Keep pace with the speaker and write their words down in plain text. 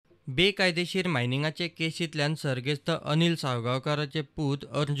बेकायदेशीर मायनिंगाचे केशींतल्यान सर्गेस्त अनिल साळगांवकाराचे पूत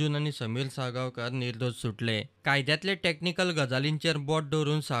अर्जुन आनी समीर साळगांवकार निर्दोश सुटले. कायद्यातले टॅक्निकल गजालींचेर बोट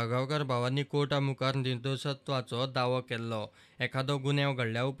दवरून साळगांवकार भावांनी कोर्टा मुखार निर्दोशत्वाचो दावो केल्लो. एखादो गुन्यांव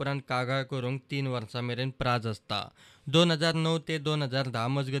घडल्या उपरांत कागाळ करूंक 3 वर्सां मेरेन प्राझ आसता. 2009 ते 2010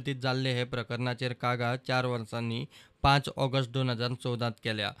 मजगतीं जाल्ले हे प्रकरणाचेर कागाळ 4 वर्सांनी 5 ऑगस्ट 2014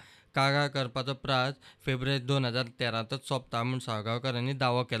 केल्या. कागाळ करपाचो प्राझ फेब्रुवारी 2013तच सोंपता म्हूण साळगांवकारांनी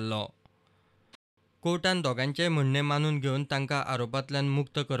दावो केल्लो. कोर्टान दोगांचेय म्हणणें मानून घेवन तांकां आरोपांतल्यान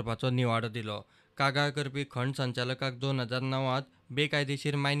मुक्त करपाचो निवाडो दिलो. कागाळ करपी खंड संचालकाक 2009त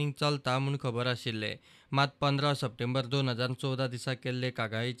बेकायदेशीर मायनिंग चलता म्हूण खबर आशिल्लें. मात 15 सप्टेंबर 2014 दिसा केल्ले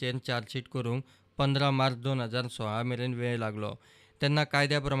कागाळीचेर चार्जशीट करूंक 15 मार्च 2016 मेरेन वेळ लागलो. तेन्ना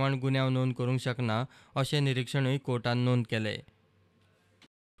कायद्या प्रमाण गुन्यांव नोंद करूंक शकना अशें निरीक्षणूय कोर्टान नोंद केलें.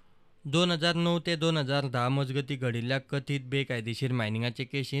 2009 ते 2010 मजगतीं घडिल्ल्या कथीत बेकायदेशीर मायनिंगाचे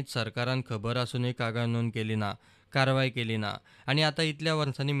केशींत सरकारान खबर आसूनय कागाळ नोंद केली ना, कारवाय केली ना आनी आतां इतल्या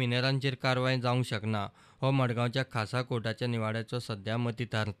वर्सांनी मिनेरांचेर कारवाय जावंक शकना हो मडगांवच्या खासा कोर्टाच्या निवाड्याचो सध्या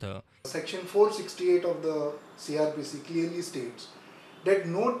मतितार्थ. Section 468 of the CRPC clearly states that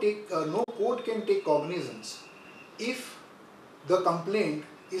no court can take cognizance if the complaint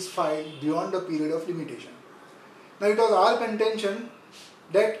is filed beyond the period of limitation. Now it was our contention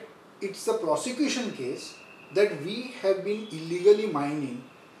that it's a prosecution case that we have been illegally mining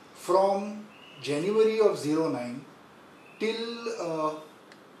from January of 09 till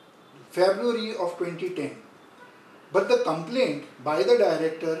February of 2010. But the complaint by the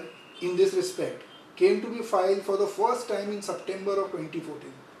director in this respect came to be filed for the first time in September of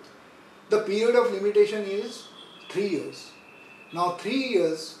 2014. The period of limitation is 3 years. Now 3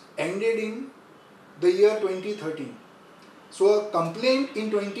 years ended in the year 2013. So a complaint in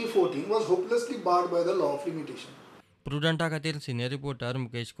 2014 was hopelessly barred by the law of limitation. प्रुडंटा खातीर senior reporter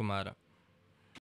Mukesh Kumar.